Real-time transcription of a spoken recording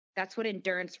that's what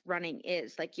endurance running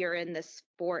is. Like, you're in the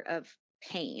sport of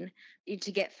pain.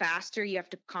 To get faster, you have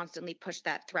to constantly push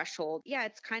that threshold. Yeah,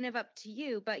 it's kind of up to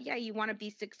you, but yeah, you want to be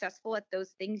successful at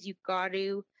those things. You got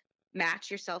to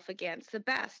match yourself against the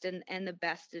best, and the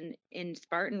best in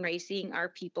Spartan racing are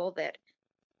people that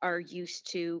are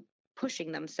used to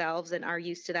pushing themselves and are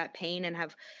used to that pain and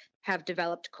have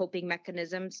developed coping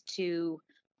mechanisms to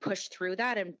push through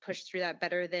that and push through that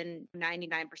better than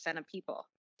 99% of people.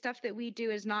 Stuff that we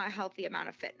do is not a healthy amount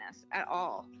of fitness at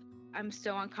all. I'm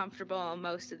so uncomfortable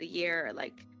most of the year.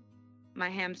 Like, my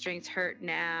hamstrings hurt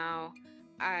now.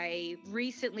 I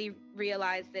recently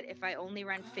realized that if I only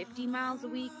run 50 miles a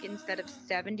week instead of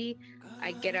 70,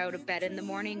 I get out of bed in the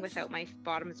morning without my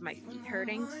bottoms of my feet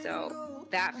hurting. So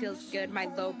that feels good. My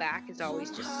low back is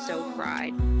always just so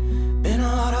fried. Been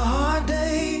a lot of hard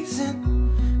days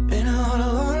and been a lot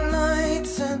of long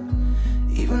nights, and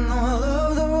even though I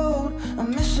love the road,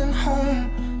 I'm missing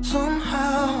home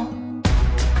somehow.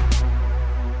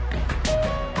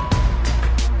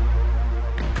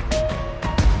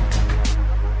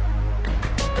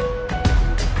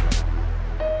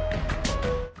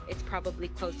 It's probably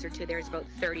closer to, there's about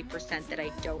 30% that I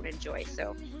don't enjoy.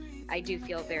 So I do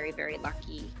feel very, very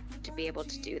lucky to be able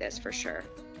to do this for sure.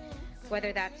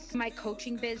 Whether that's my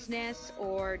coaching business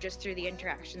or just through the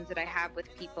interactions that I have with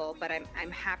people. But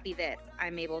I'm happy that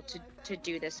I'm able to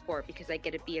do this sport because I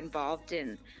get to be involved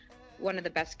in one of the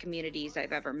best communities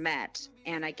I've ever met,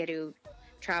 and I get to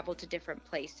travel to different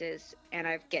places, and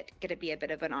I get to be a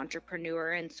bit of an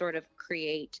entrepreneur and sort of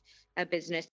create a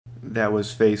business. That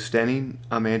was Faye Stenning.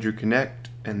 I'm Andrew Connect,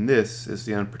 and this is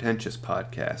the Unpretentious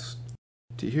Podcast.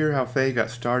 To hear how Faye got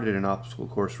started in obstacle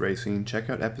course racing, check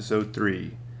out episode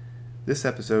 3. This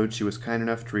episode, she was kind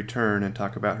enough to return and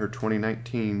talk about her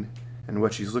 2019 and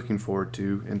what she's looking forward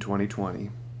to in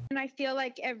 2020. And I feel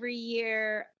like every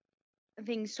year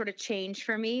things sort of change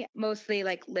for me, mostly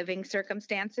like living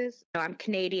circumstances. I'm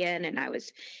Canadian and I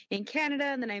was in Canada,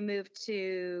 and then I moved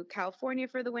to California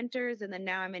for the winters, and then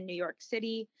now I'm in New York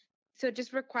City. So it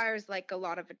just requires like a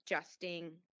lot of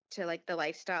adjusting to like the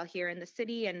lifestyle here in the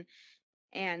city, and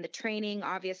the training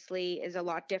obviously is a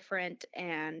lot different,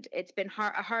 and it's been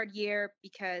a hard year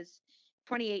because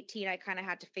 2018 I kind of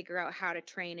had to figure out how to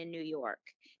train in New York,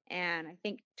 and I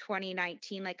think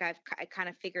 2019 like I kind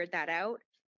of figured that out,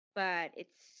 but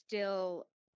it's still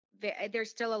there's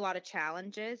still a lot of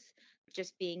challenges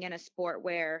just being in a sport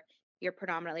where you're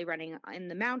predominantly running in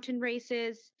the mountain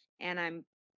races, and I'm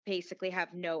basically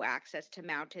have no access to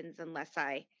mountains unless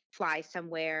I fly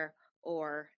somewhere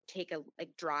or take a like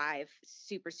drive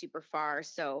super far.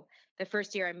 So the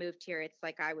first year I moved here, it's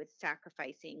like I was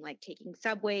sacrificing like taking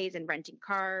subways and renting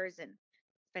cars and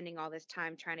spending all this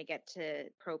time trying to get to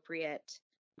appropriate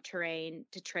terrain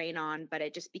to train on, but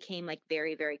it just became like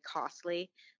very, very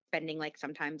costly, spending like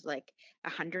sometimes like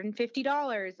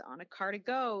 $150 on a car to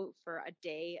go for a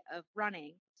day of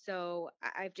running. So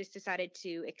I've just decided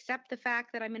to accept the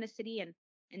fact that I'm in a city and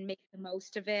make the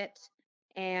most of it,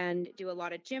 and do a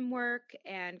lot of gym work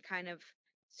and kind of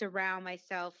surround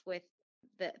myself with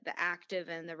the active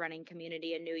and the running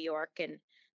community in New York, and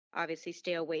obviously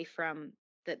stay away from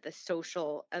the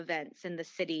social events in the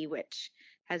city, which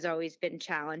has always been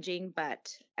challenging.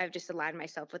 But I've just aligned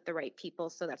myself with the right people,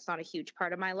 so that's not a huge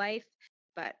part of my life,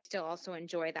 but still also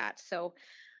enjoy that. So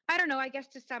I don't know, I guess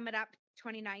to sum it up,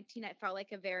 2019 it felt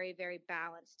like a very, very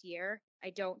balanced year. I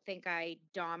don't think I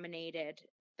dominated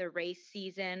the race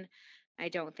season. I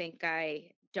don't think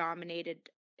I dominated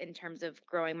in terms of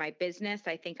growing my business.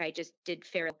 I think I just did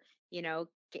fairly, you know,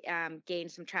 gain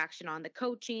some traction on the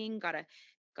coaching, got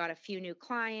a few new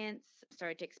clients,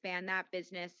 started to expand that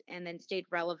business, and then stayed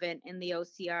relevant in the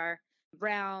OCR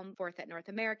realm, fourth at North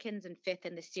Americans and fifth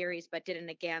in the series, but didn't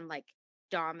again like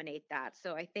dominate that.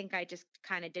 So I think I just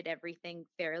kind of did everything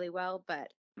fairly well,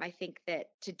 but I think that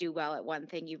to do well at one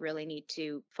thing, you really need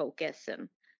to focus, and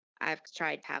I've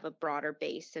tried to have a broader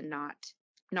base and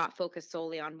not focus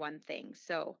solely on one thing.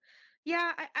 So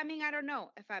yeah, I mean, I don't know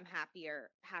if I'm happy or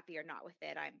not with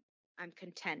it. I'm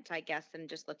content, I guess, and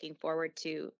just looking forward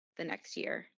to the next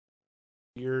year.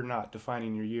 You're not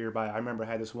defining your year by, I remember I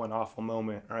had this one awful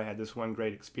moment or I had this one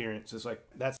great experience. It's like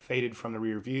that's faded from the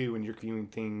rear view and you're viewing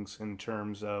things in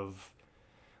terms of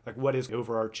like what is the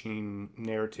overarching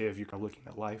narrative you're kind of looking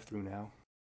at life through now.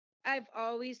 I've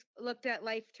always looked at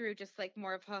life through just like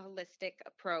more of a holistic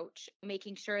approach,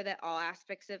 making sure that all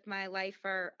aspects of my life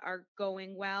are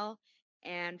going well.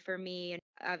 And for me,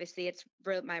 obviously, it's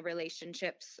my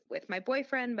relationships with my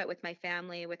boyfriend, but with my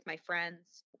family, with my friends,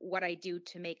 what I do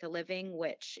to make a living,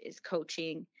 which is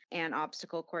coaching and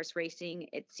obstacle course racing.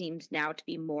 It seems now to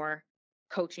be more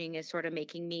coaching is sort of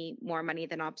making me more money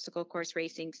than obstacle course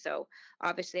racing. So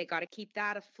obviously I got to keep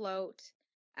that afloat.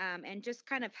 And just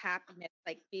kind of happiness,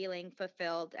 like feeling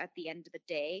fulfilled at the end of the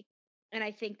day. And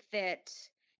I think that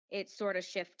it sort of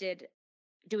shifted.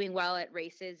 Doing well at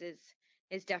races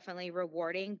is definitely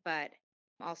rewarding, but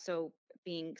also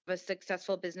being a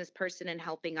successful business person and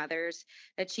helping others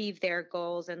achieve their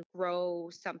goals and grow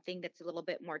something that's a little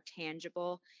bit more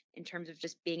tangible in terms of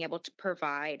just being able to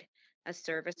provide a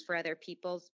service for other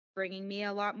people's bringing me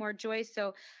a lot more joy.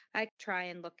 So I try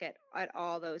and look at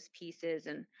all those pieces,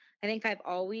 and I think I've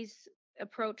always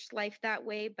approached life that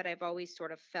way, but I've always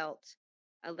sort of felt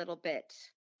a little bit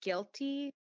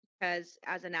guilty because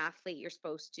as an athlete, you're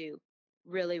supposed to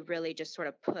really, really just sort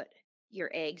of put your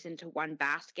eggs into one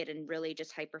basket and really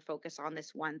just hyper focus on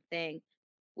this one thing,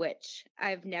 which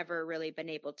I've never really been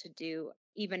able to do,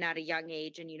 even at a young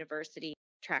age in university.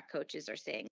 Track coaches are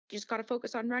saying, you just got to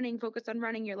focus on running, focus on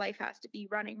running. Your life has to be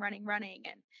running, running, running.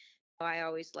 And I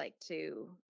always like to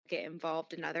get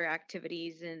involved in other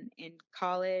activities in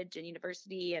college and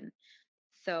university. And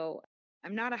so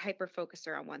I'm not a hyper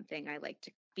focuser on one thing. I like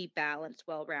to be balanced,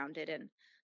 well rounded, and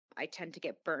I tend to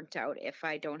get burnt out if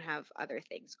I don't have other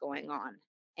things going on,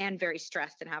 and very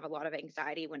stressed and have a lot of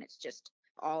anxiety when it's just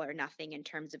all or nothing in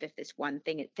terms of if this one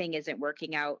thing isn't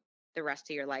working out, the rest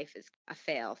of your life is a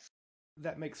fail.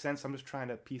 That makes sense. I'm just trying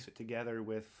to piece it together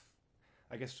with,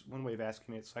 I guess one way of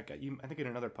asking it's like I think in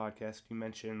another podcast you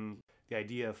mentioned the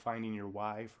idea of finding your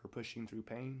why for pushing through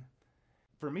pain.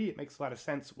 For me, it makes a lot of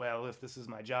sense. Well, if this is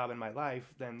my job and my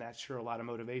life, then that's sure a lot of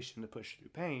motivation to push through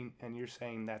pain. And you're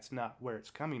saying that's not where it's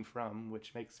coming from,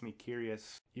 which makes me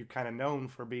curious. You're kind of known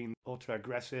for being ultra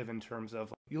aggressive in terms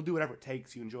of you'll do whatever it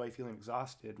takes. You enjoy feeling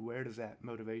exhausted. Where does that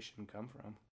motivation come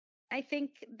from? I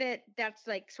think that that's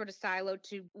like sort of siloed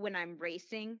to when I'm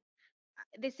racing.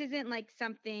 This isn't like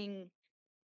something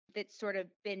that's sort of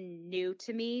been new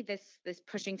to me, this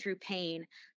pushing through pain.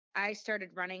 I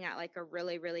started running at like a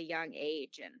really, really young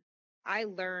age, and I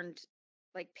learned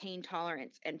like pain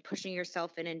tolerance and pushing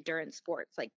yourself in endurance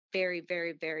sports like very,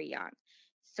 very, very young.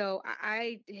 So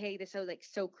I hey, this is like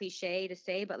so cliche to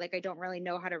say, but like I don't really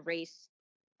know how to race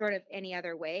sort of any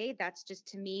other way. That's just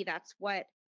to me, that's what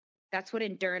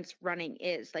endurance running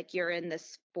is. Like you're in the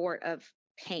sport of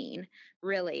pain,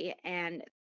 really. And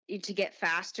to get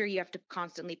faster, you have to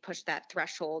constantly push that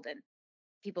threshold. And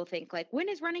people think like, when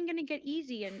is running going to get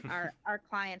easy? And our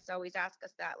clients always ask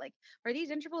us that, like, are these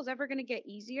intervals ever going to get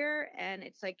easier? And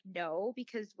it's like, no,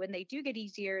 because when they do get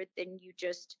easier, then you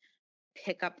just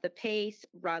pick up the pace,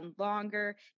 run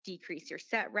longer, decrease your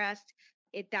set rest.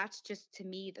 That's just to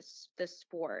me the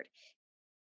sport.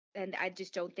 And I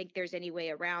just don't think there's any way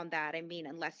around that. I mean,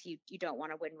 unless you don't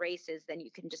want to win races, then you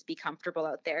can just be comfortable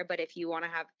out there. But if you want to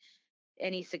have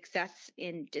any success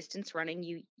in distance running,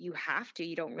 you have to.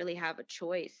 You don't really have a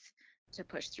choice to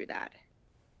push through that.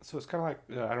 So it's kind of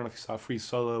like, I don't know if you saw Free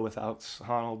Solo with Alex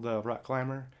Honnold, the rock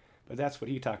climber, but that's what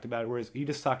he talked about. Whereas he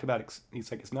just talked about,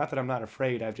 he's like, it's not that I'm not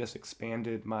afraid, I've just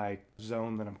expanded my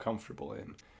zone that I'm comfortable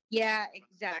in. Yeah,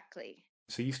 exactly.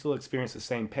 So you still experience the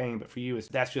same pain, but for you,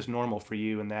 that's just normal for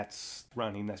you, and that's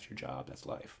running, that's your job, that's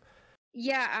life.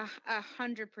 Yeah,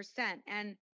 100%.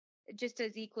 And just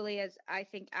as equally as I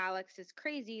think Alex is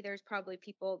crazy, there's probably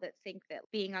people that think that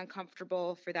being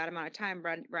uncomfortable for that amount of time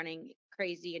running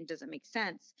crazy and doesn't make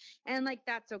sense. And like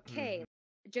that's okay.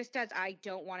 Mm-hmm. Just as I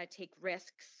don't want to take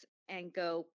risks and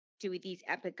go do these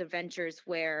epic adventures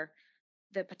where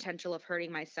the potential of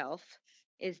hurting myself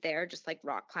is there, just like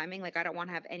rock climbing. Like I don't want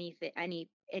to have any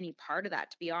part of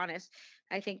that, to be honest.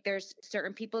 I think there's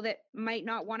certain people that might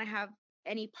not want to have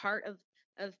any part of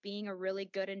being a really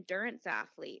good endurance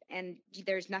athlete, and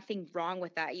there's nothing wrong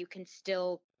with that. You can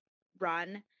still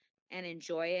run and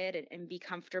enjoy it and be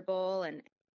comfortable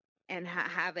and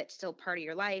have it still part of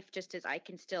your life, just as I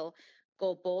can still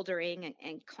go bouldering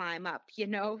and climb up,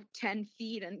 10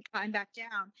 feet and climb back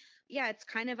down. Yeah, it's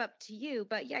kind of up to you.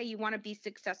 But yeah, you want to be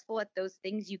successful at those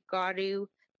things. You've got to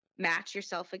match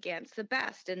yourself against the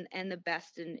best. And the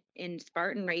best in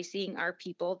Spartan racing are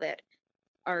people that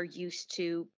are used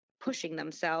to pushing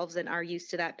themselves and are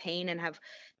used to that pain and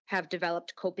have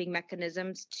developed coping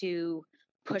mechanisms to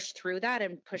push through that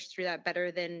and push through that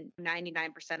better than 99%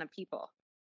 of people.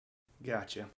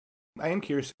 Gotcha. I am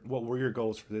curious, what were your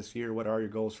goals for this year? What are your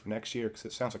goals for next year? Because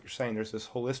it sounds like you're saying there's this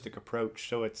holistic approach.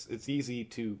 So it's easy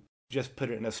to just put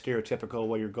it in a stereotypical,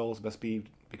 well, your goals must be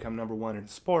become number one in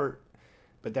the sport,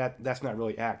 but that's not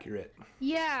really accurate.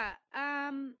 Yeah.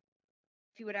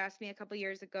 If you would ask me a couple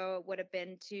years ago, it would have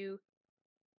been to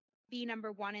be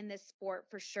number one in this sport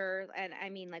for sure. And I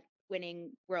mean, like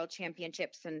winning world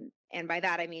championships, and by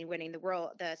that I mean winning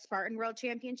the Spartan World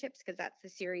Championships, because that's the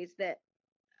series that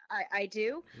I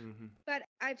do. Mm-hmm. But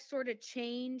I've sort of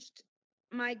changed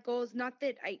my goals. Not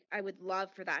that I would love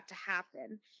for that to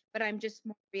happen, but I'm just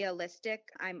more realistic.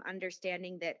 I'm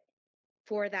understanding that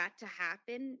for that to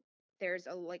happen, there's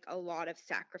a lot of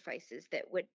sacrifices that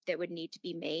would need to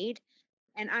be made.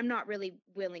 And I'm not really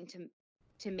willing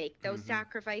to make those Mm-hmm.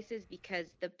 sacrifices, because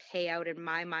the payout in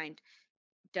my mind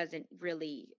doesn't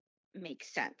really make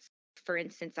sense. For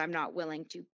instance, I'm not willing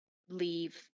to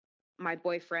leave my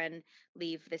boyfriend,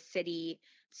 leave the city,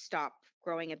 stop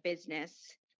growing a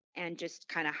business, and just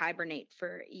kind of hibernate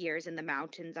for years in the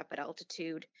mountains up at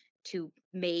altitude to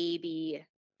maybe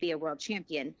be a world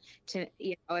champion. To,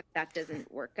 if that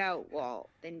doesn't work out,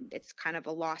 well, then it's kind of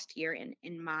a lost year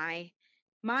in my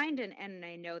mind. And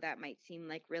I know that might seem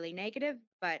like really negative,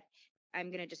 but I'm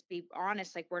going to just be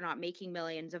honest, like, we're not making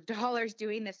millions of dollars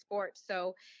doing this sport.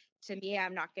 So to me,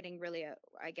 I'm not getting really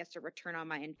I guess, a return on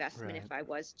my investment Right. if I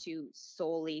was to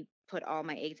solely put all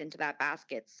my eggs into that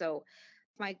basket. So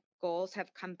my goals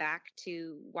have come back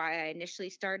to why I initially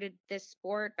started this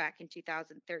sport back in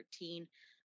 2013.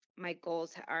 My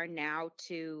goals are now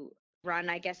to run,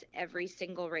 I guess, every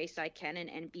single race I can,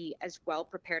 and be as well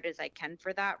prepared as I can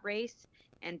for that race,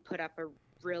 and put up a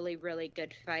really, really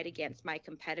good fight against my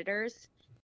competitors.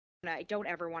 And I don't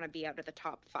ever want to be out of the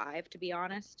top 5, to be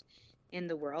honest, in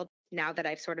the world. Now that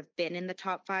I've sort of been in the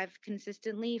top 5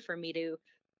 consistently, for me to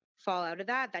fall out of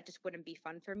that just wouldn't be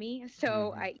fun for me.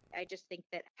 So Mm-hmm. I just think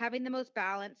that having the most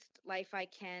balanced life I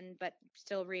can, but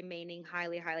still remaining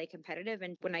highly, highly competitive.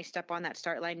 And when I step on that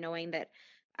start line, knowing that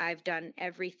I've done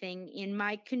everything in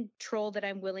my control that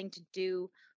I'm willing to do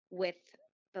with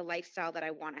the lifestyle that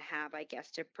I want to have, I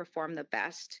guess, to perform the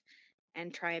best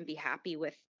and try and be happy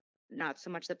with not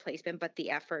so much the placement, but the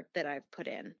effort that I've put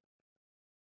in.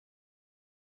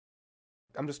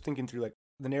 I'm just thinking through, like,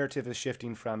 the narrative is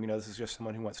shifting from, this is just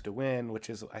someone who wants to win, which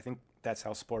is, I think that's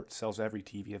how sports sells every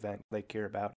TV event. They care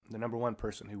about the number one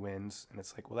person who wins. And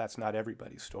it's like, well, that's not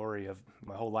everybody's story of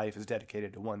my whole life is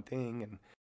dedicated to one thing. And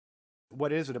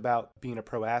what is it about being a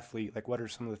pro athlete? Like, what are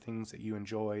some of the things that you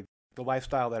enjoy? The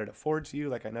lifestyle that it affords you?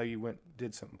 Like, I know you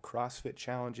did some CrossFit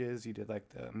challenges. You did like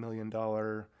the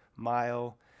 $1,000,000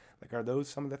 mile. Like, are those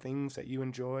some of the things that you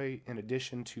enjoy in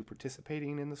addition to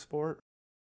participating in the sport?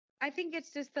 I think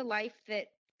it's just the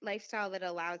lifestyle that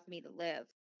allows me to live.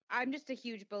 I'm just a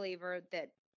huge believer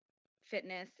that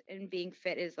fitness and being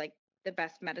fit is like the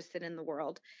best medicine in the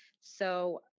world.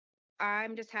 So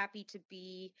I'm just happy to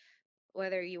be,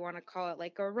 whether you want to call it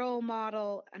like a role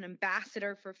model, an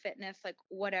ambassador for fitness, like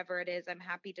whatever it is, I'm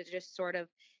happy to just sort of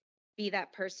be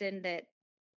that person that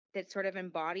sort of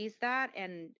embodies that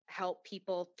and help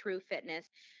people through fitness,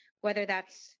 whether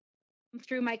that's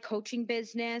through my coaching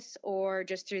business or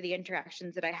just through the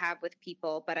interactions that I have with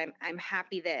people. But I'm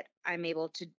happy that I'm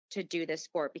able to do this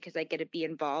sport, because I get to be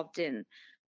involved in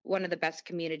one of the best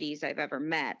communities I've ever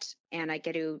met, and I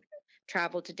get to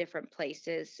travel to different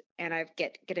places, and I've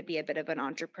get to be a bit of an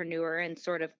entrepreneur and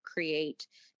sort of create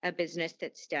a business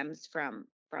that stems from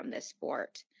this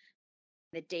sport.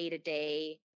 The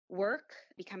day-to-day work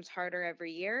becomes harder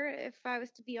every year, if I was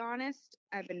to be honest.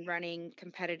 I've been running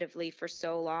competitively for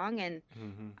so long, and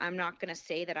Mm-hmm. I'm not going to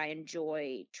say that I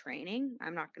enjoy training.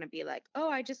 I'm not going to be like, oh,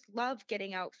 I just love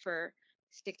getting out for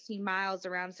 16 miles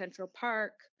around Central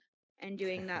Park and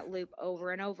doing that loop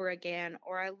over and over again.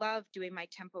 Or I love doing my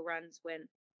tempo runs when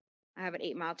I have an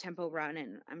 8-mile tempo run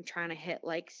and I'm trying to hit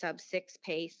like sub 6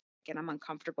 pace and I'm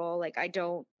uncomfortable. Like, I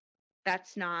don't,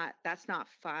 that's not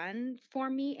fun for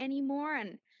me anymore.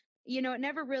 And it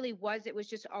never really was. It was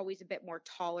just always a bit more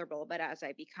tolerable. But as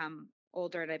I become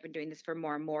older and I've been doing this for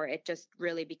more and more, it just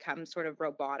really becomes sort of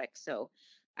robotic. So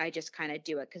I just kind of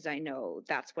do it because I know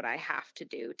that's what I have to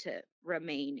do to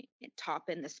remain top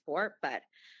in the sport. But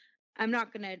I'm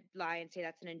not going to lie and say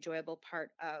that's an enjoyable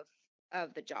part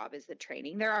of the job, is the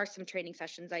training. There are some training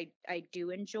sessions I do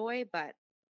enjoy, but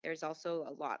there's also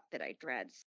a lot that I dread.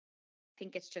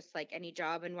 Think it's just like any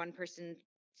job. And one person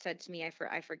said to me,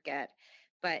 I forget,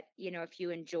 but if you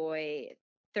enjoy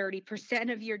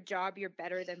 30% of your job, you're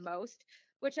better than most,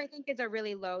 which I think is a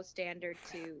really low standard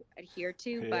to adhere to.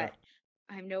 Yeah. But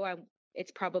I know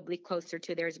it's probably closer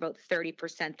to, there's about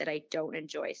 30% that I don't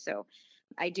enjoy. So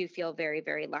I do feel very,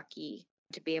 very lucky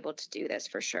to be able to do this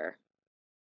for sure.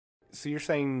 So you're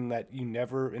saying that you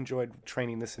never enjoyed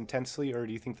training this intensely, or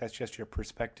do you think that's just your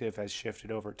perspective has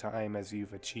shifted over time as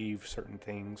you've achieved certain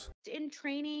things? In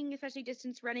training, especially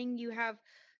distance running, you have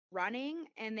running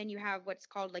and then you have what's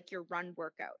called like your run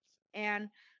workouts. And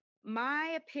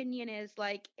my opinion is,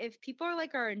 like, if people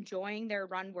are enjoying their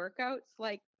run workouts,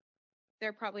 like,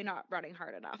 they're probably not running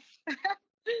hard enough.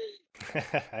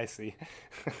 I see.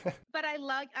 But I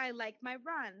like my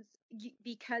runs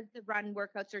because the run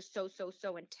workouts are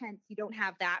so intense. You don't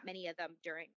have that many of them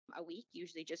during a week,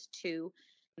 usually just two,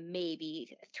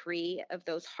 maybe three of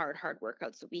those hard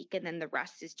workouts a week, and then the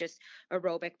rest is just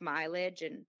aerobic mileage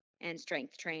and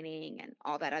strength training and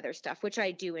all that other stuff, which I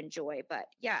do enjoy. But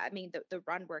yeah, I mean the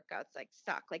run workouts like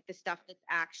suck. Like the stuff that's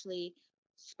actually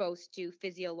supposed to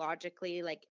physiologically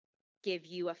like give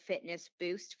you a fitness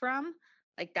boost from,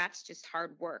 like that's just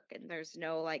hard work, and there's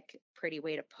no like pretty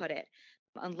way to put it,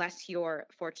 unless you're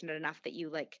fortunate enough that you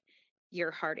like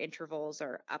your hard intervals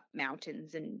are up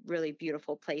mountains and really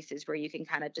beautiful places where you can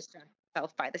kind of distract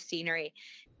yourself by the scenery.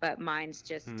 But mine's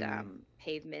just Hmm,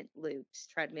 pavement loops,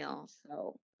 treadmill.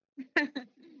 So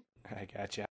I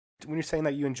gotcha. When you're saying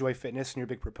that you enjoy fitness and you're a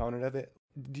big proponent of it,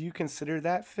 do you consider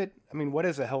that fit? I mean, what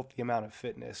is a healthy amount of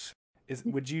fitness?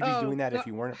 Would you be oh doing that no, if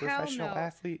you weren't a hell professional no.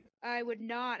 athlete? I would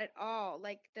not at all.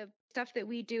 Like the stuff that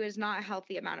we do is not a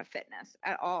healthy amount of fitness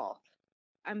at all.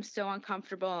 I'm so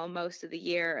uncomfortable most of the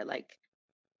year. Like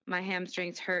my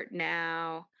hamstrings hurt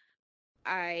now.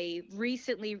 I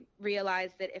recently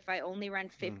realized that if I only run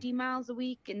Hmm. 50 miles a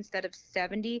week instead of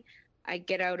 70, I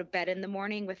get out of bed in the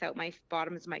morning without my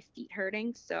bottoms of my feet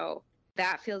hurting. So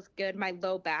that feels good. My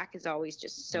low back is always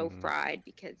just so Hmm. fried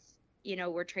because,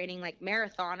 we're training like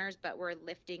marathoners, but we're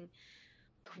lifting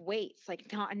weights,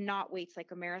 like not weights like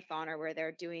a marathoner where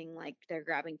they're doing like they're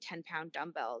grabbing 10-pound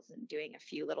dumbbells and doing a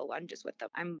few little lunges with them.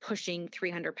 I'm pushing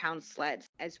 300-pound sleds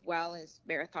as well as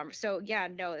marathon. So yeah,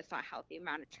 no, it's not a healthy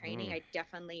amount of training.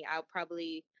 Hmm. I'll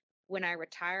probably, when I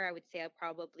retire, I would say I'll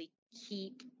probably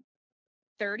keep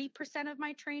 30% of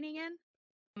my training in,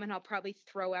 and I'll probably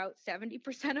throw out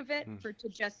 70% of it Hmm. for to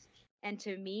just, and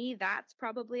to me that's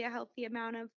probably a healthy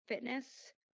amount of fitness.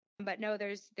 But no,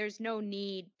 there's no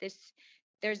need.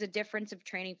 There's a difference of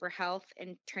training for health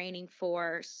and training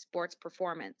for sports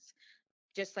performance,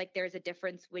 just like there's a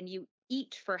difference when you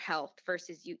eat for health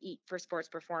versus you eat for sports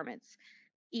performance.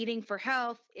 Eating for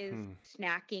health is Hmm.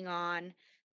 snacking on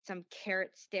some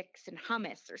carrot sticks and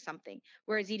hummus or something.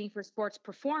 Whereas eating for sports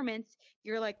performance,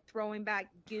 you're like throwing back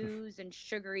goos and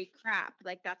sugary crap.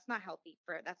 Like that's not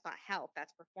health,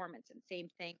 that's performance. And same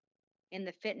thing in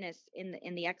the fitness,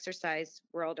 in the exercise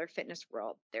world or fitness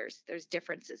world, there's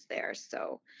differences there.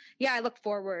 So yeah, I look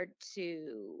forward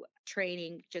to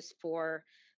training just for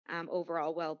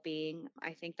overall well-being.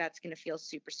 I think that's going to feel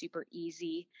super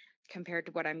easy compared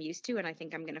to what I'm used to. And I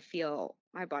think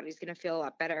my body's going to feel a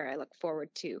lot better. I look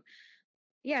forward to,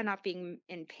 yeah, not being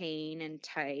in pain and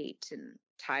tight and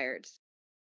tired.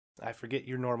 I forget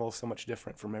your normal is so much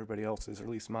different from everybody else's, or at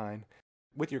least mine.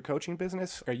 With your coaching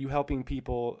business, are you helping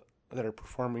people that are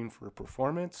performing for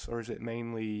performance, or is it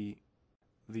mainly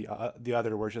the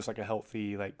other, where it's just like a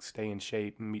healthy, like stay in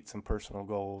shape and meet some personal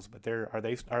goals? But are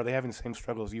they having the same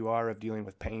struggles you are of dealing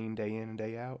with pain day in and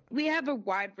day out? We have a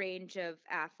wide range of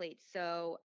athletes.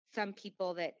 So some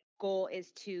people that goal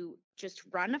is to just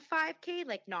run a 5K,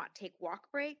 like not take walk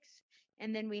breaks.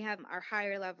 And then we have our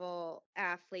higher level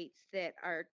athletes that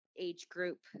are age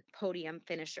group podium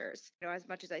finishers. As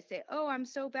much as I say, oh, I'm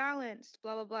so balanced,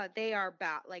 blah, blah, blah, they are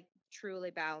like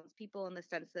truly balanced people in the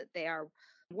sense that they are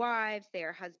wives, they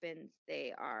are husbands,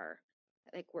 they are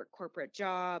like work corporate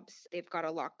jobs. They've got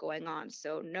a lot going on.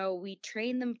 So no, we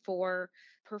train them for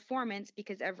performance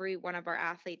because every one of our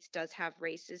athletes does have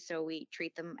races. So we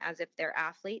treat them as if they're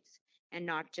athletes and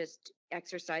not just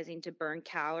exercising to burn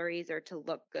calories or to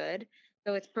look good.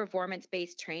 So it's performance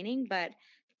based training, but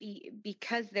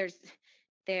because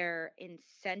their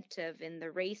incentive in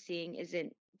the racing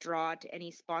isn't draw to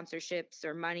any sponsorships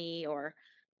or money or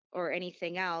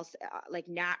anything else, like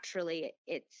naturally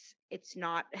it's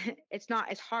not it's not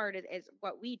as hard as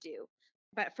what we do.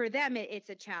 But for them it's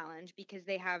a challenge because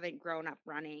they haven't grown up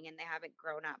running and they haven't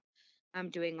grown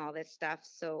up doing all this stuff.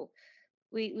 So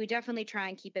we definitely try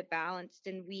and keep it balanced,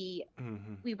 and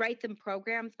Hmm. we write them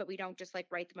programs, but we don't just like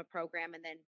write them a program and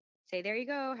then say, there you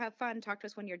go, have fun, talk to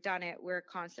us when you're done it. We're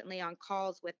constantly on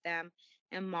calls with them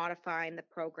and modifying the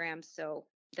program. So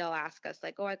they'll ask us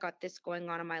like, oh, I got this going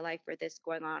on in my life or this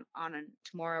going on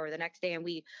tomorrow or the next day. And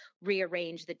we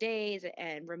rearrange the days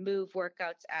and remove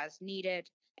workouts as needed.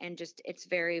 And just, it's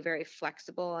very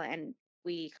flexible. And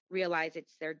we realize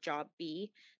it's their job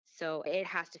B. So it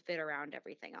has to fit around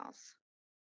everything else.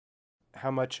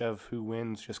 How much of who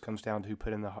wins just comes down to who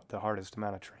put in the hardest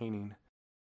amount of training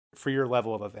for your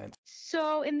level of event?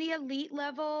 So in the elite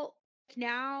level,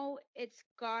 now it's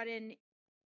gotten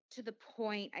to the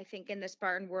point, I think, in the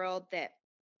Spartan world that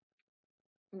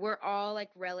we're all like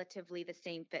relatively the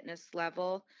same fitness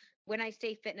level. When I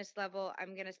say fitness level,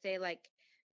 I'm going to say like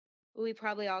we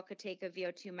probably all could take a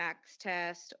VO2 max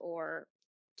test or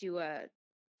do a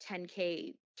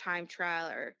 10K time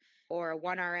trial or a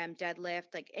 1RM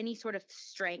deadlift, like any sort of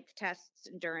strength tests,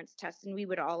 endurance tests, and we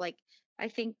would all like, I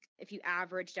think if you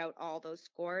averaged out all those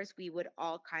scores, we would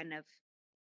all kind of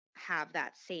have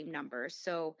that same number.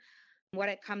 So what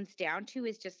it comes down to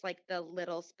is just like the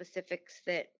little specifics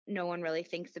that no one really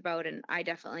thinks about. And I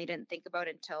definitely didn't think about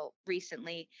until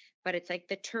recently, but it's like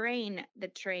the terrain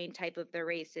type of the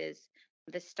races,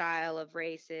 the style of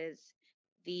races,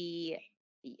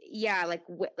 yeah, like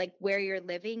like where you're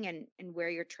living and where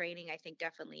you're training, I think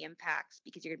definitely impacts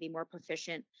because you're going to be more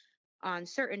proficient on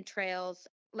certain trails.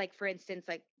 Like for instance,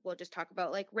 like we'll just talk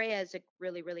about like Rhea is like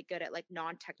really good at like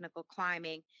non-technical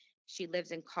climbing. She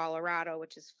lives in Colorado,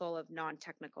 which is full of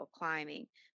non-technical climbing,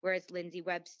 whereas Lindsay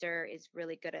Webster is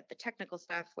really good at the technical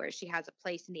stuff, where she has a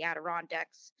place in the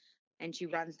Adirondacks and she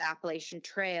runs the Appalachian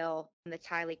Trail and that's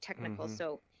highly technical. Mm-hmm.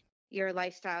 So your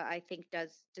lifestyle, I think,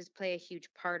 does play a huge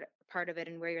part of it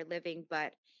and where you're living,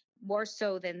 but more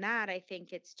so than that, I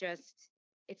think it's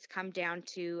come down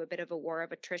to a bit of a war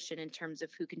of attrition in terms of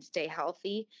who can stay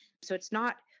healthy. So it's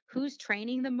not who's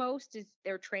training the most, is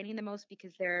they're training the most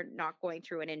because they're not going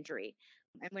through an injury.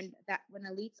 And when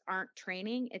elites aren't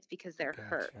training, it's because they're Gotcha.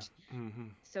 hurt. Mm-hmm.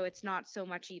 So it's not so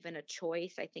much even a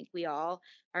choice. I think we all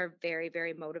are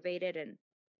very motivated, and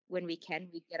when we can,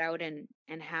 we get out and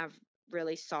have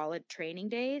really solid training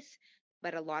days,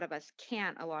 but a lot of us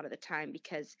can't a lot of the time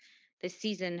because the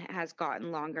season has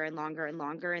gotten longer and longer and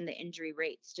longer, and the injury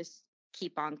rates just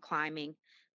keep on climbing.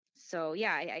 So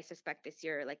yeah, I suspect this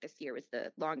year was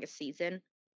the longest season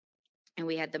and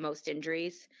we had the most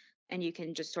injuries. And you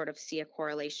can just sort of see a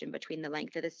correlation between the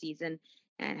length of the season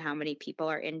and how many people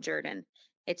are injured. And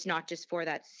it's not just for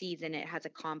that season, it has a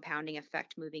compounding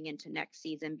effect moving into next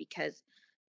season because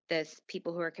this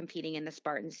people who are competing in the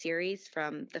Spartan series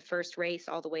from the first race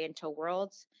all the way until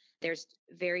Worlds, there's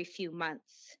very few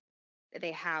months that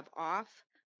they have off,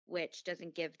 which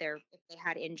doesn't give if they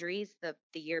had injuries the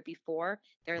year before,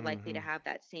 they're likely to Mm-hmm. have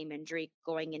that same injury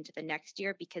going into the next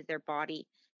year because their body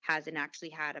hasn't actually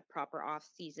had a proper off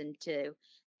season to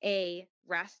A,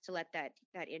 rest to let that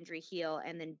injury heal,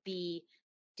 and then B,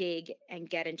 dig and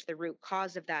get into the root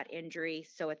cause of that injury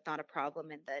so it's not a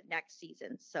problem in the next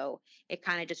season. So it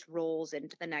kind of just rolls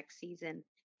into the next season.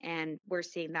 And we're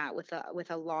seeing that with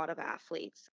a lot of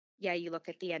athletes. Yeah, you look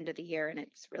at the end of the year and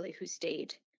it's really who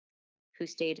stayed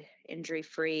injury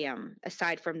free,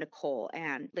 aside from Nicole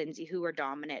and Lindsay, who were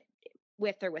dominant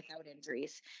with or without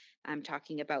injuries. I'm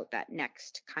talking about that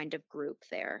next kind of group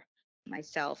there.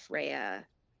 Myself, Rhea,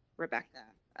 Rebecca,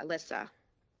 Alyssa,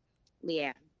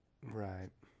 Leanne. Right.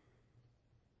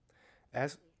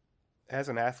 As as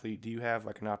an athlete, do you have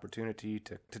like an opportunity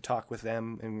to talk with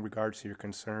them in regards to your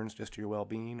concerns, just your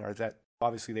well-being? Or is that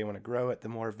obviously they want to grow it, the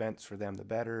more events for them, the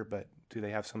better, but do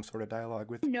they have some sort of dialogue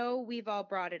with you? No, we've all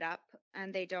brought it up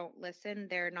and they don't listen.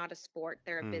 They're not a sport,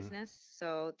 they're a Mm, business.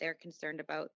 So they're concerned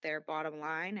about their bottom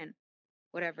line and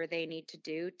whatever they need to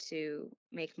do to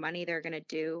make money, they're going to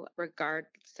do regard.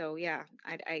 So yeah,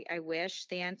 I wish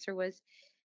the answer was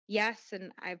yes.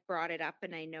 And I've brought it up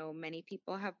and I know many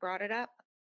people have brought it up.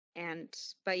 And,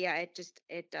 but yeah,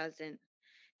 it doesn't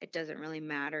really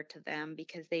matter to them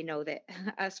because they know that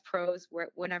us pros,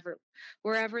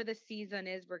 wherever the season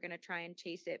is, we're going to try and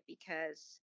chase it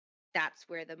because that's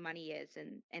where the money is.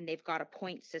 And they've got a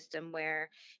point system where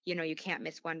you can't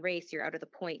miss one race, you're out of the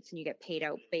points and you get paid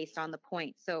out based on the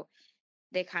points. So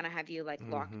they kind of have you like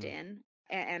locked mm-hmm. in.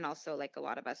 And also like a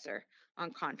lot of us are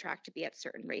on contract to be at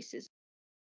certain races.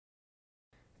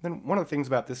 Then one of the things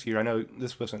about this year, I know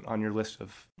this wasn't on your list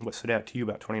of what stood out to you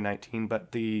about 2019,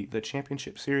 but the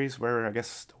championship series where I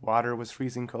guess the water was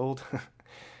freezing cold,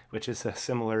 which is a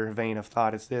similar vein of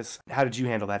thought as this. How did you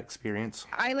handle that experience?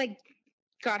 I like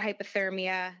got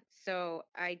hypothermia, so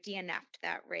I DNF'd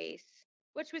that race,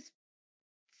 which was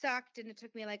sucked, and it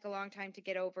took me like a long time to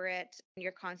get over it.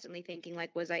 You're constantly thinking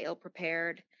like, was I ill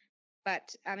prepared?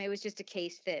 But it was just a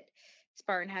case that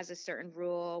Spartan has a certain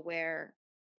rule where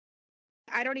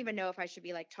I don't even know if I should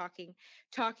be like talking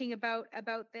about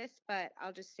this, but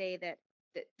I'll just say that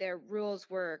their rules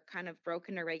were kind of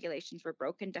broken, or regulations were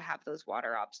broken to have those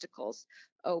water obstacles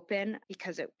open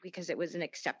because it was an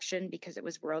exception because it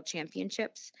was world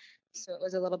championships. So it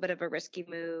was a little bit of a risky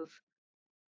move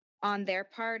on their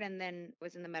part, and then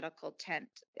was in the medical tent.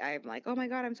 I'm like, oh my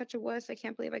god, I'm such a wuss, I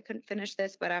can't believe I couldn't finish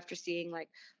this. But after seeing like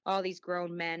all these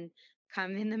grown men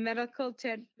come in the medical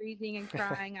tent freezing and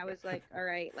crying, I was like, all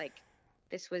right, like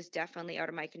this was definitely out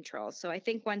of my control. So I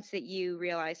think once that you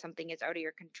realize something is out of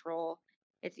your control,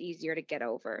 it's easier to get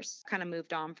over. So kind of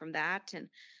moved on from that. And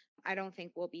I don't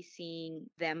think we'll be seeing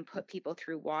them put people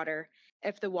through water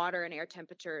if the water and air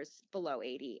temperature is below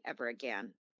 80 ever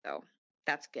again. So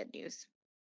that's good news.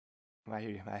 I hear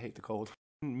you. I hate the cold.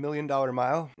 $1 Million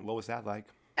Mile. What was that like?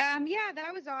 Yeah,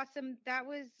 that was awesome. That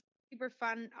was super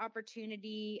fun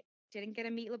opportunity. Didn't get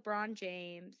to meet LeBron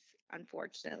James,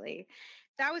 unfortunately.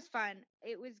 That was fun.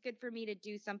 It was good for me to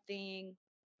do something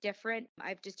different.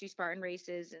 I've just do Spartan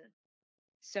races, and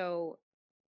so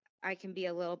I can be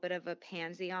a little bit of a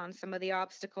pansy on some of the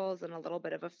obstacles and a little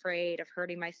bit of afraid of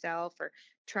hurting myself or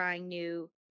trying new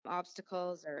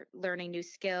obstacles or learning new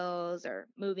skills or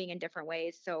moving in different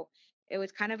ways. So it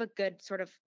was kind of a good sort of,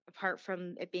 apart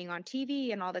from it being on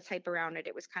TV and all the hype around it,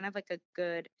 it was kind of like a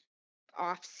good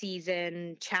off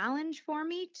season challenge for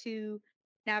me to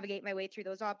navigate my way through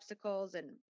those obstacles, and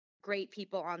great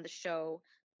people on the show.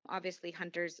 Obviously,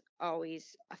 Hunter's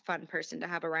always a fun person to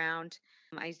have around.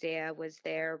 Isaiah was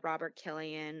there, Robert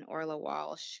Killian, Orla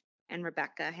Walsh, and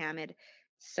Rebecca Hamid.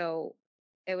 So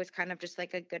it was kind of just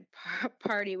like a good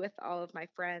party with all of my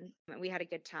friends. And we had a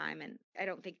good time. And I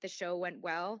don't think the show went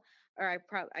well, or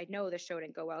I know the show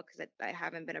didn't go well because I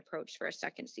haven't been approached for a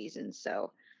second season.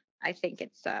 So I think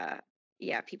it's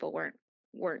yeah, people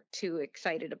weren't too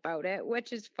excited about it,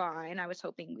 which is fine. I was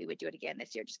hoping we would do it again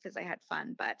this year just because I had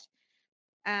fun, but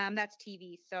that's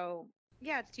TV. So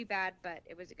yeah, it's too bad, but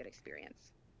it was a good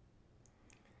experience.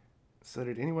 So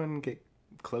did anyone get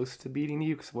close to beating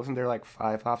you? Because wasn't there like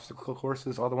 5 obstacle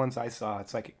courses? All the ones I saw,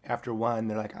 it's like after one,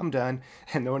 they're like, I'm done.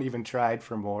 And no one even tried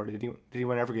for more. Did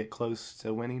anyone ever get close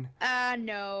to winning?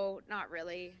 No, not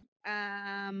really.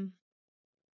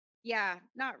 Yeah,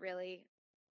 not really.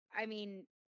 I mean,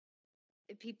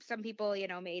 some people,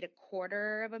 made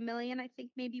 $250,000, I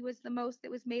think maybe was the most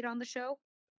that was made on the show.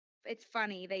 It's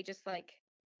funny. They just like,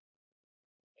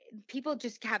 people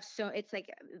just have so, it's like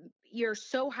you're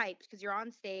so hyped because you're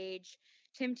on stage.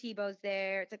 Tim Tebow's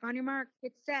there. It's like, on your mark,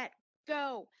 get set,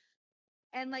 go.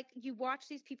 And like you watch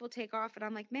these people take off, and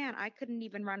I'm like, man, I couldn't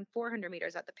even run 400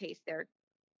 meters at the pace they're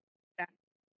at.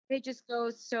 They just go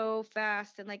so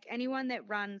fast. And like anyone that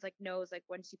runs like knows, like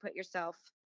once you put yourself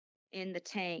in the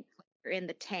tank, you're in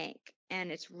the tank,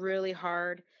 and it's really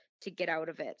hard to get out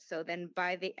of it. So then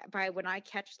by when I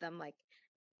catch them, like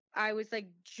I was like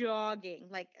jogging,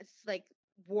 like it's like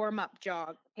warm up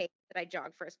jog pace that I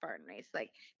jog for a Spartan race.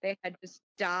 Like they had just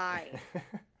died.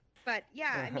 But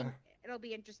yeah, I Uh-huh. mean, it'll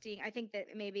be interesting. I think that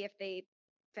maybe if they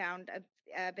found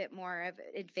a bit more of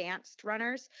advanced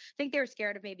runners, I think they were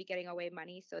scared of maybe getting away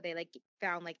money. So they like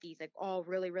found like these like all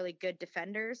really, really good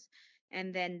defenders.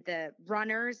 And then the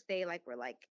runners, they like were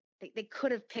like, they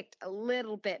could have picked a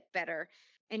little bit better.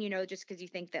 And just because you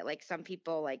think that like some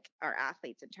people like are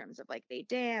athletes in terms of like they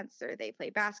dance or they play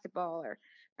basketball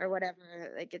or whatever,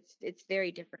 like it's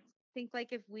very different. I think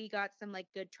like if we got some like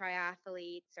good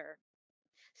triathletes or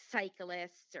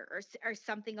cyclists or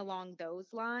something along those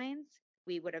lines,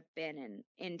 we would have been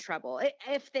in trouble.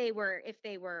 If they were,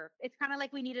 it's kind of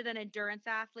like we needed an endurance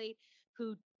athlete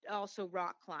who also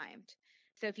rock climbed.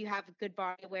 So if you have good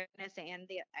body awareness and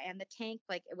the tank,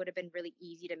 like it would have been really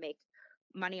easy to make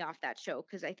money off that show,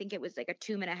 because I think it was like a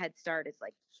 2 minute head start is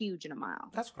like huge in a mile.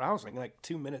 That's what I was thinking. Like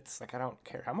 2 minutes. Like I don't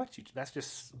care how much you. That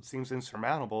just seems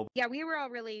insurmountable. Yeah, we were all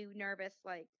really nervous.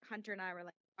 Like Hunter and I were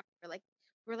like,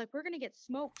 we're like, we're gonna get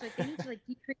smoked. Like they need to like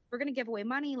decrease. We're gonna give away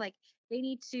money. Like they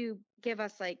need to give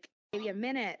us like maybe a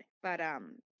minute. But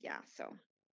yeah. So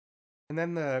And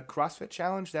then the CrossFit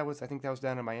Challenge. I think that was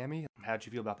down in Miami. How'd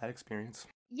you feel about that experience?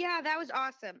 yeah, that was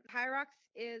awesome. High Rocks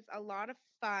is a lot of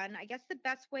fun. I guess the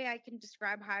best way I can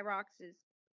describe High Rocks is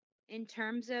in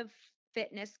terms of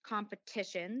fitness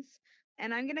competitions.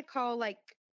 And I'm going to call like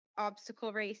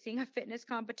obstacle racing a fitness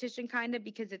competition kind of,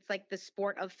 because it's like the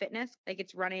sport of fitness, like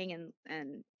it's running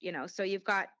and so you've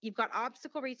got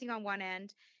obstacle racing on one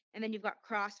end, and then you've got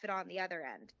CrossFit on the other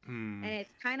end. Hmm. And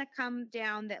it's kind of come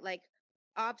down that like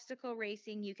obstacle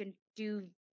racing you can do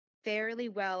fairly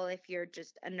well if you're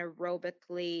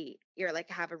like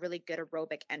have a really good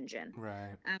aerobic engine.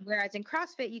 Right. Whereas in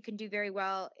CrossFit, you can do very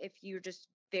well if you're just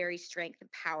very strength and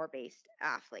power based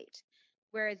athlete.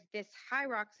 Whereas this High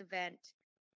Rocks event,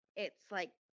 it's like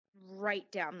right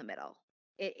down the middle.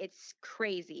 It's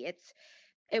crazy.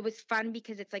 It was fun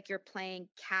because it's like you're playing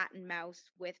cat and mouse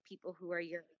with people who are have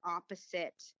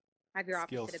your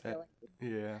Skill opposite set. ability.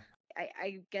 Yeah.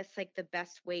 I guess like the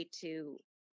best way to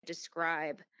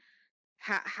describe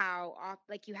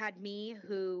like you had me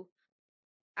who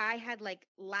I had like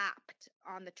lapped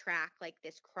on the track, like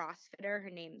this CrossFitter. Her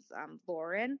name's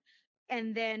Lauren.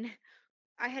 And then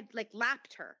I had like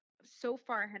lapped her so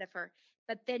far ahead of her,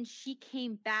 but then she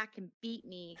came back and beat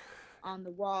me on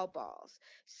the wall balls.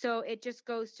 So it just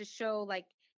goes to show like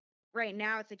right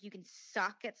now it's like you can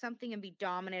suck at something and be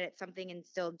dominant at something and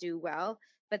still do well.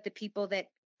 But the people that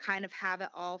kind of have it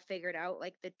all figured out,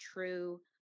 like the true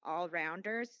all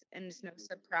rounders, and it's no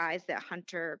surprise that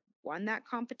Hunter won that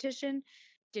competition,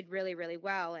 did really, really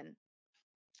well. And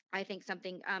I think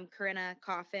something Corinna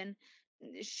Coffin,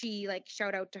 she like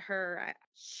shout out to her.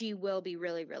 She will be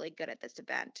really, really good at this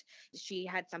event. She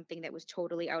had something that was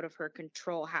totally out of her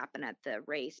control happen at the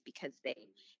race because they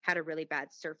had a really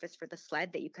bad surface for the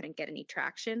sled that you couldn't get any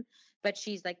traction. But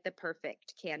she's like the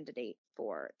perfect candidate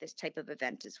for this type of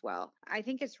event as well. I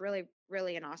think it's really,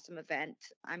 really an awesome event.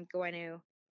 I'm going to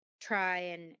try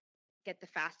and get the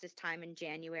fastest time in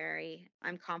January.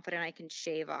 I'm confident I can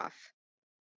shave off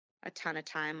a ton of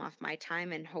time off my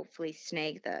time and hopefully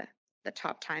snag the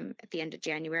top time at the end of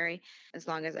January, as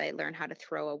long as I learn how to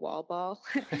throw a wall ball.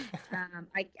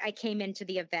 I came into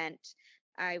the event,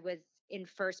 I was in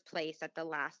first place at the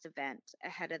last event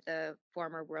ahead of the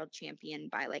former world champion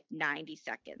by like 90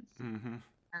 seconds. Mm-hmm.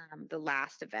 The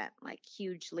last event, like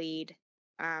huge lead.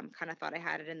 Kind of thought I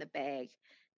had it in the bag,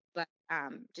 but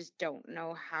just don't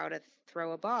know how to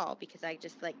throw a ball because I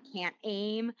just like can't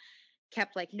aim,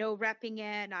 kept like no repping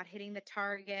it, not hitting the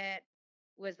target,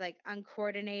 was like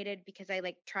uncoordinated because I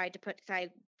like tried to put, cause I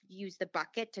used the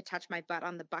bucket to touch my butt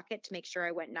on the bucket to make sure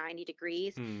I went 90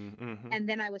 degrees. Mm-hmm. And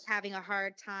then I was having a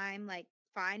hard time like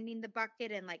finding the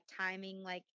bucket and like timing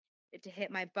like it to hit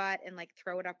my butt and like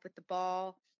throw it up with the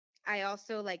ball. I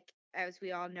also like, as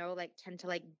we all know, like tend to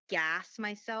like gas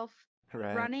myself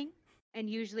Right. running. And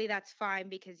usually that's fine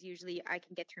because usually I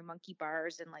can get through monkey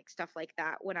bars and like stuff like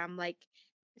that when I'm like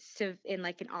in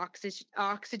like an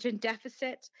oxygen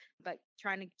deficit. But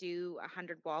trying to do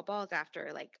 100 wall balls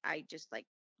after like I just like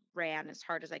ran as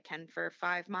hard as I can for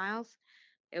 5 miles.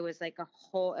 It was like a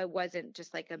whole, it wasn't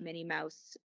just like a Minnie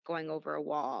Mouse going over a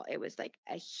wall. It was like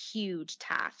a huge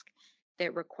task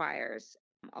that requires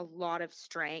a lot of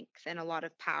strength and a lot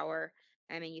of power.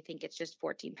 I mean, you think it's just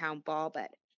 14-pound ball, but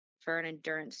for an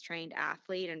endurance trained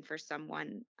athlete and for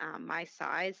someone my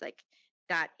size, like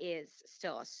that is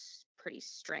still a pretty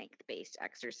strength based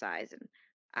exercise. And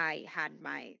I had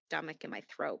my stomach in my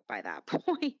throat by that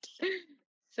point.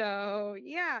 So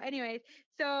yeah, anyways,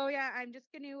 so yeah, I'm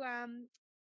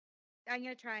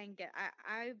gonna try and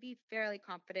I would be fairly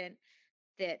confident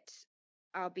that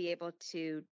I'll be able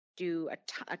to do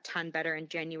a ton better in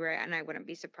January, and I wouldn't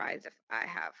be surprised if I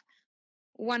have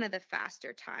one of the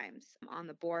faster times on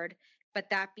the board. But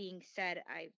that being said,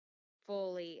 I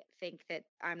fully think that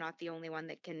I'm not the only one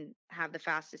that can have the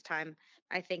fastest time.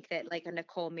 I think that like a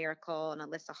Nicole Miracle and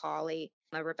Alyssa Hawley,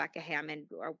 a Rebecca Hammond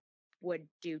would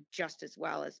do just as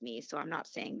well as me. So I'm not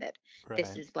saying that this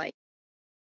Right. is like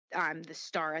I'm the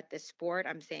star at this sport.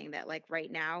 I'm saying that like right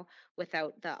now,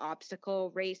 without the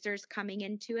obstacle racers coming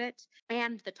into it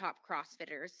and the top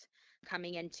CrossFitters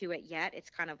coming into it yet, it's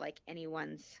kind of like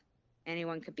anyone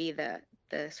could be the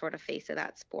sort of face of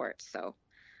that sport. So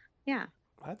yeah.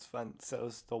 That's fun. So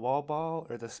is the wall ball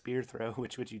or the spear throw?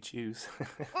 Which would you choose?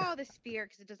 Oh, the spear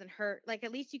because it doesn't hurt. Like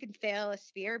at least you can fail a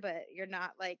spear, but you're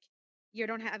not like you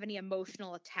don't have any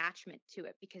emotional attachment to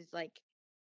it because like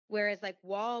whereas like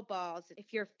wall balls,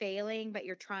 if you're failing but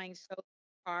you're trying so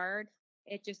hard,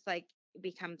 it just like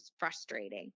becomes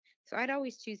frustrating. So I'd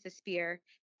always choose the spear.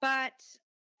 But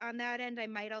on that end, I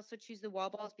might also choose the wall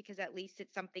balls because at least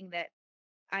it's something that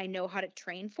I know how to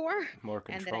train for More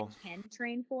and that I control. can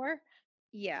train for.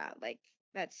 Yeah, like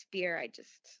that spear,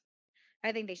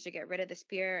 I think they should get rid of the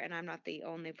spear, and I'm not the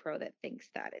only pro that thinks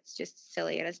that. It's just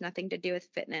silly. It has nothing to do with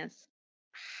fitness.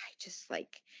 I just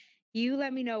like you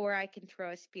let me know where I can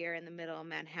throw a spear in the middle of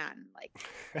Manhattan. Like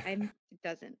it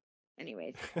doesn't.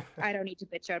 Anyways, I don't need to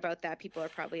bitch out about that. People are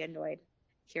probably annoyed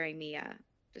hearing me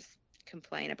just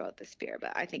complain about the spear,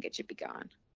 but I think it should be gone.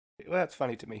 Well, that's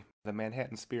funny to me. The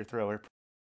Manhattan spear thrower.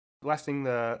 Last thing,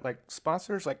 the like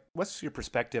sponsors, like what's your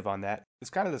perspective on that?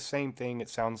 It's kind of the same thing. It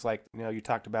sounds like, you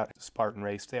talked about the Spartan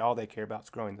race. All they care about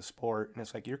is growing the sport. And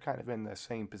it's like you're kind of in the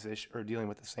same position or dealing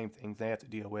with the same things they have to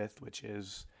deal with, which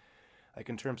is like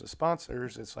in terms of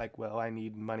sponsors, it's like, well, I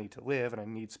need money to live and I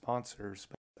need sponsors.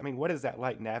 But I mean, what is that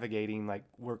like navigating, like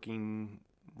working,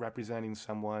 representing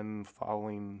someone,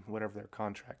 following whatever their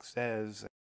contract says?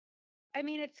 I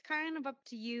mean, it's kind of up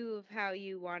to you of how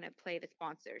you want to play the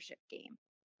sponsorship game.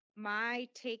 My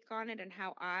take on it and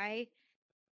how I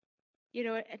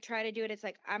try to do it. It's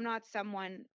like I'm not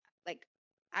someone like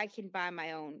I can buy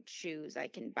my own shoes. I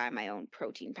can buy my own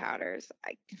protein powders.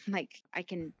 I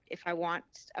can if I want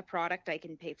a product, I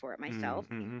can pay for it myself.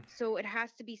 Mm-hmm. So it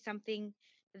has to be something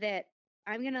that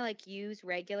I'm gonna like use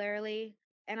regularly,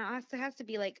 and it also has to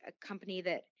be like a company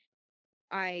that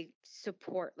I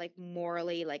support like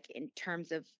morally, like in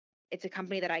terms of it's a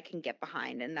company that I can get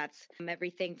behind. And that's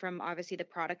everything from obviously the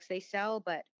products they sell,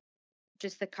 but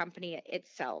just the company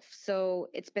itself. So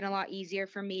it's been a lot easier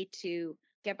for me to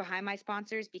get behind my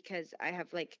sponsors because I have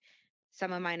like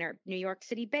some of mine are New York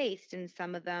City based and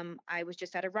some of them I was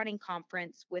just at a running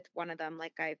conference with one of them.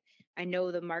 Like I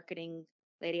know the marketing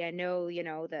lady, I know,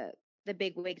 the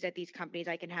big wigs at these companies.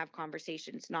 I can have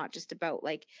conversations, not just about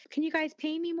like, can you guys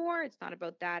pay me more? It's not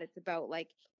about that. It's about like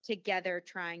together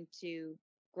trying to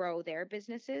grow their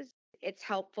businesses. It's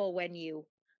helpful when you,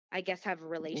 I guess, have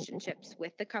relationships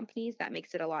with the companies. That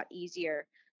makes it a lot easier.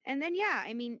 And then, yeah,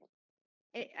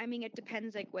 it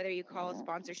depends like whether you call a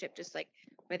sponsorship just like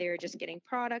whether you're just getting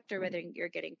product or whether you're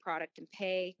getting product and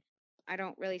pay. I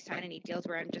don't really sign any deals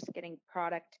where I'm just getting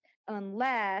product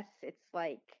unless it's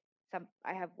like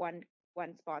I have one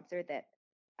sponsor that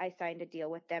I signed a deal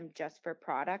with them just for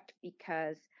product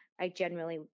because I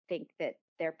genuinely think that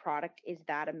their product is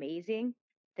that amazing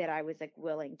that I was like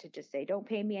willing to just say, don't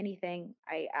pay me anything.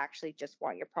 I actually just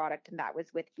want your product. And that was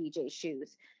with BJ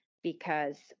Shoes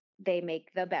because they make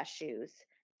the best shoes.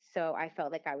 So I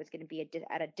felt like I was going to be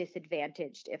at a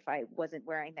disadvantage if I wasn't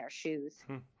wearing their shoes.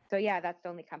 So yeah, that's the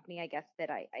only company I guess that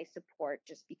I support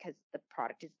just because the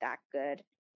product is that good.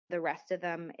 The rest of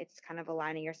them, it's kind of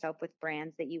aligning yourself with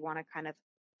brands that you want to kind of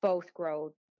both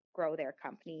grow their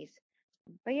companies.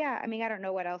 But yeah, I don't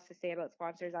know what else to say about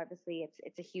sponsors. Obviously,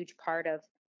 it's a huge part of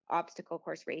obstacle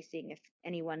course racing. If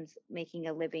anyone's making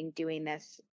a living doing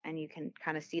this, and you can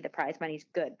kind of see the prize money's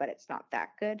good, but it's not that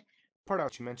good. Part of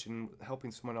what you mentioned,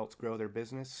 helping someone else grow their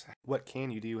business. What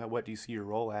can you do? What do you see your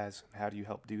role as? How do you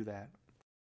help do that?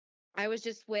 I was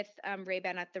just with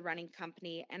Ray-Ban at the running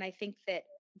company, and I think that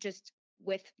just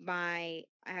with I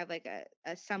have like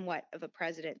a somewhat of a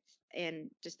presence in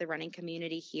just the running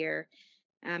community here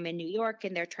in New York,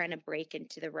 and they're trying to break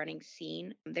into the running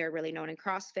scene. They're really known in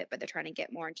CrossFit, but they're trying to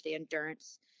get more into the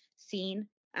endurance scene.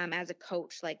 As a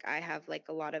coach, like I have like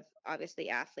a lot of obviously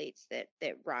athletes that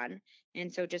run,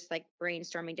 and so just like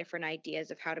brainstorming different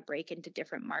ideas of how to break into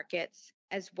different markets,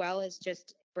 as well as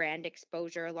just brand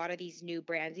exposure. A lot of these new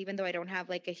brands, even though I don't have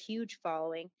like a huge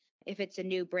following, if it's a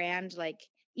new brand, like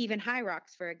even High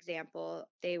Rocks, for example,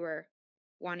 they were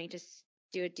wanting to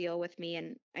do a deal with me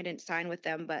and I didn't sign with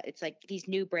them, but it's like these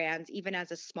new brands, even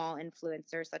as a small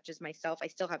influencer such as myself, I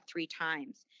still have 3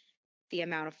 times the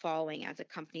amount of following as a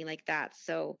company like that.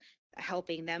 So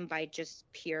helping them by just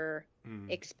pure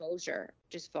exposure,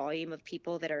 just volume of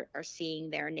people that are seeing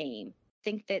their name.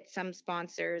 Think that some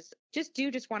sponsors just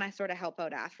want to sort of help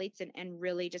out athletes and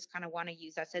really just kind of want to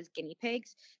use us as guinea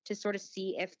pigs to sort of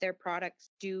see if their products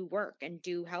do work and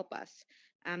do help us.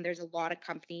 There's a lot of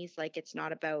companies, like it's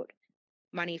not about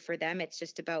money for them. It's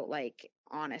just about like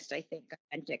honest, I think,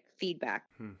 authentic feedback.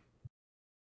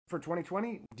 For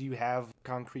 2020, do you have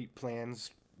concrete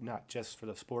plans, not just for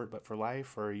the sport, but for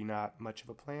life? Or are you not much of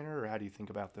a planner? Or how do you think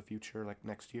about the future, like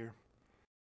next year?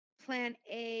 Plan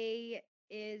A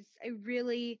is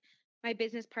my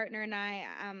business partner and I,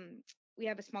 we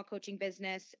have a small coaching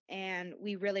business and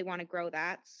we really want to grow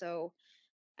that. So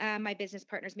my business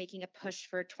partner is making a push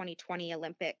for 2020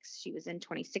 Olympics. She was in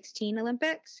 2016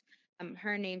 Olympics.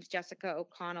 Her name's Jessica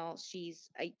O'Connell.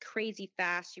 She's a crazy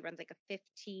fast. She runs like a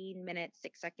 15-minute,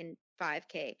 6-second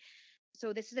 5K.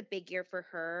 So this is a big year for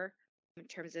her in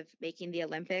terms of making the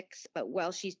Olympics. But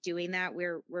while she's doing that,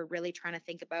 we're really trying to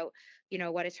think about,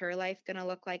 what is her life going to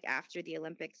look like after the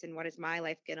Olympics and what is my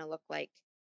life going to look like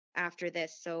after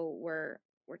this. So we're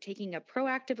taking a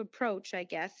proactive approach, I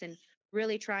guess, and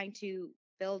really trying to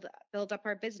build up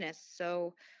our business.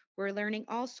 So we're learning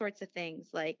all sorts of things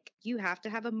like you have to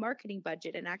have a marketing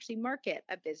budget and actually market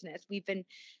a business. We've been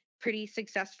pretty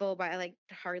successful by like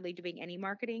hardly doing any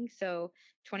marketing. So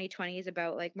 2020 is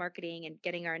about like marketing and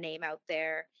getting our name out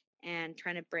there and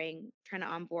trying to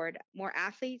onboard more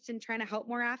athletes and trying to help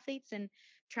more athletes and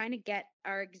trying to get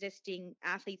our existing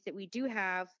athletes that we do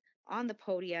have on the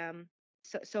podium.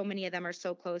 So many of them are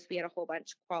so close. We had a whole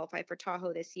bunch qualify for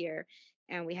Tahoe this year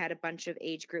and we had a bunch of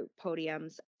age group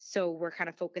podiums. So we're kind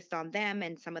of focused on them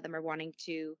and some of them are wanting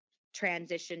to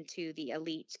transition to the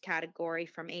elite category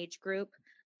from age group.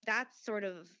 That's sort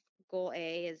of goal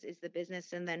A is the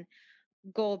business. And then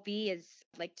goal B is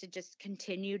like to just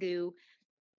continue to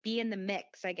be in the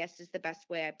mix, I guess is the best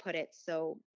way I put it.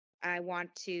 So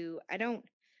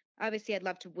obviously I'd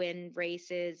love to win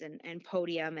races and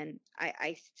podium. And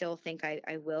I still think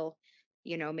I will,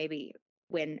 maybe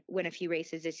win a few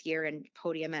races this year and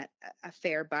podium at a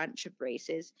fair bunch of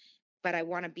races, but I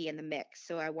want to be in the mix.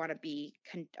 So I want to be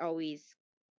always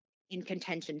in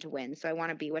contention to win. So I want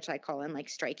to be, which I call in like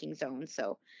striking zone.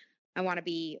 So I want to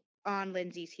be on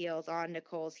Lindsay's heels, on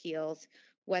Nicole's heels,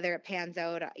 whether it pans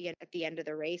out at the end of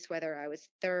the race, whether I was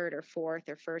third or fourth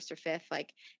or first or fifth,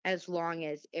 like as long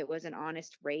as it was an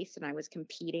honest race and I was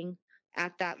competing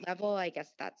at that level, I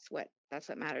guess that's what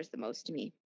matters the most to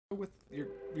me. With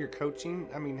your coaching,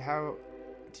 I mean, how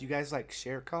do you guys like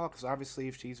share call? Because obviously,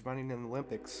 if she's running in the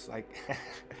Olympics, like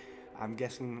I'm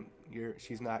guessing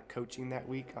she's not coaching that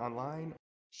week online.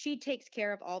 She takes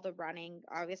care of all the running,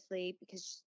 obviously,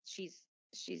 because she's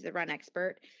the run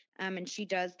expert, and she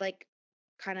does like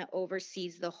kind of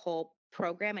oversees the whole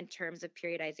program in terms of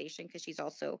periodization because she's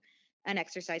also an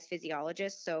exercise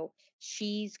physiologist. So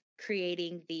she's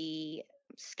creating the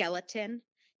skeleton,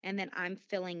 and then I'm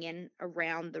filling in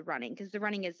around the running because the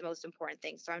running is the most important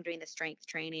thing. So I'm doing the strength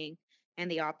training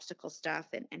and the obstacle stuff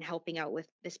and helping out with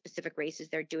the specific races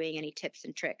they're doing, any tips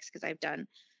and tricks, because I've done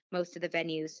most of the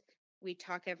venues. We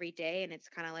talk every day and it's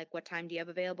kind of like, what time do you have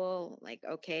available? Like,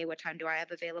 okay, what time do I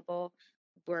have available?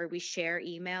 Where we share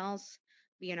emails,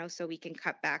 so we can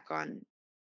cut back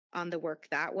on the work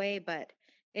that way. But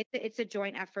it's a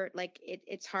joint effort. Like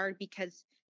it's hard because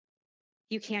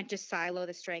you can't just silo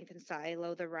the strength and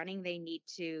silo the running. They need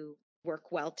to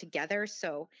work well together.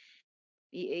 So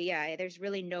yeah, there's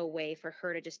really no way for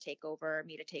her to just take over,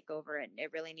 me to take over. And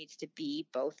it really needs to be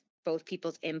both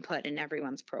people's input in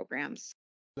everyone's programs.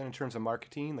 Then in terms of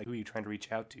marketing, like who are you trying to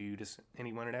reach out to? Just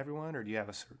anyone and everyone, or do you have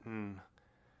a certain?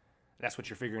 That's what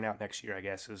you're figuring out next year, I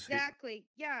guess. Exactly.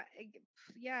 Yeah.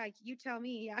 You tell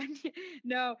me. Yeah.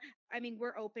 No, I mean,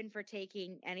 we're open for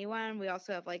taking anyone. We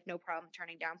also have like no problem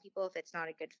turning down people if it's not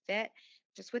a good fit.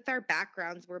 Just with our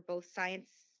backgrounds, we're both science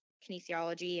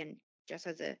kinesiology and just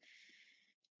has a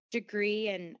degree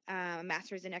and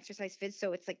master's in exercise phys.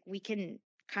 So it's like we can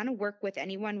kind of work with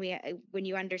anyone. When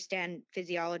you understand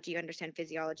physiology,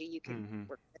 you can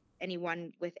work with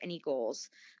anyone with any goals.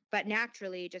 But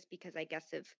naturally, just because I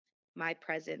guess of my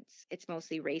presence, it's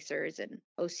mostly racers and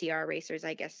OCR racers,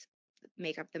 I guess,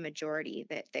 make up the majority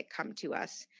that come to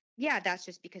us. Yeah, that's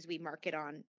just because we market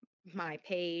on my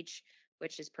page,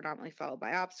 which is predominantly followed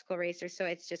by obstacle racers. So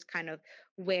it's just kind of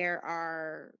where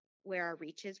our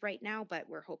reach is right now, but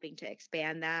we're hoping to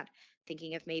expand that,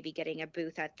 thinking of maybe getting a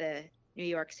booth at the New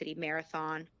York City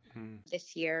Marathon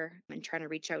this year and trying to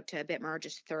reach out to a bit more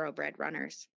just thoroughbred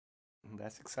runners.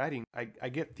 That's exciting. I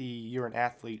get you're an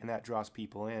athlete and that draws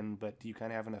people in, but do you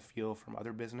kind of have enough feel from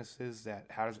other businesses that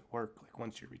how does it work? Like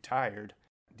once you're retired,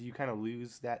 do you kind of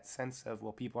lose that sense of,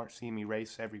 well, people aren't seeing me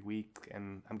race every week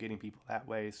and I'm getting people that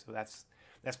way? So that's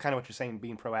kind of what you're saying,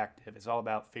 being proactive. It's all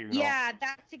about figuring out. Yeah,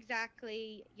 that's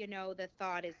exactly, the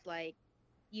thought is like,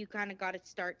 you kind of got to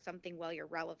start something while you're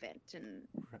relevant. And,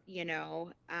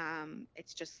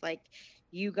 it's just like,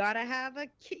 you got to have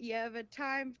you have a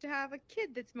time to have a kid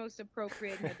that's most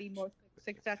appropriate and to be most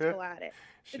successful at it.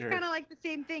 Sure. It's kind of like the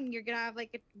same thing. You're going to have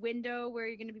like a window where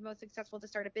you're going to be most successful to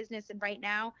start a business. And right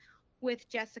now, with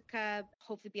Jessica,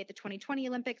 hopefully be at the 2020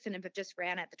 Olympics, and if it just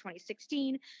ran at the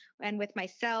 2016, and with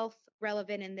myself,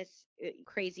 relevant in this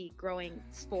crazy growing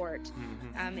sport,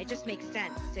 it just makes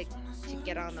sense to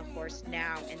get on the horse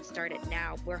now and start it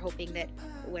now. We're hoping that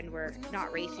when we're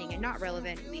not racing and not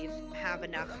relevant, we have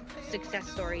enough success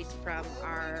stories from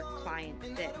our clients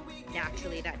that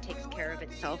naturally that takes care of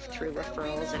itself through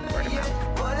referrals and word of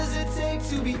mouth. What does it take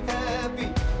to be happy?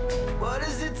 What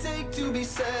does it take to be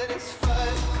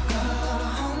satisfied?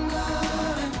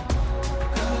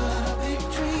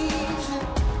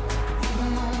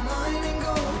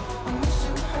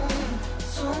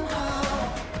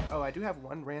 Oh, I do have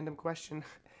one random question.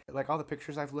 Like all the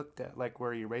pictures I've looked at, like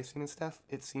where you're racing and stuff,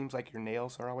 it seems like your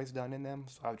nails are always done in them.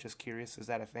 So I was just curious, is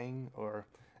that a thing or?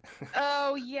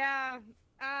 Oh yeah,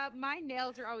 my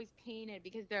nails are always painted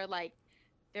because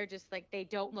they're just like they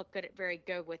don't look very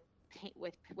good with paint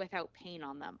without paint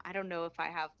on them. I don't know if I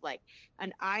have like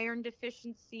an iron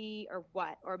deficiency or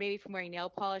what, or maybe from wearing nail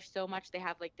polish so much they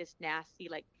have like this nasty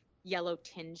like yellow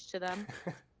tinge to them.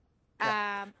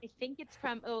 Yeah. I think it's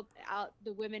from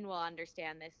the women will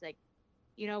understand this, like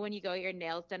when you go get your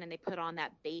nails done and they put on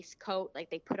that base coat, like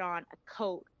they put on a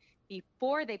coat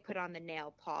before they put on the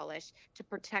nail polish to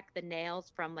protect the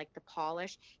nails from like the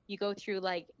polish. You go through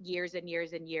like years and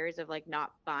years and years of like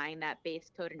not buying that base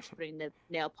coat and just putting the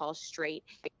nail polish straight.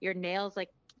 Your nails like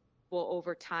will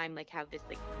over time like have this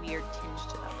like weird tinge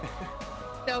to them.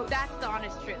 So that's the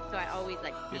honest truth. So I always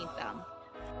like paint them.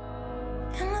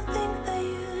 And I think that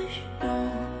you should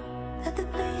know that the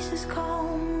place is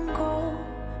calm and cold,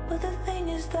 but the thing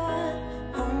is that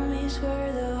home is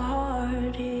where the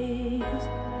heart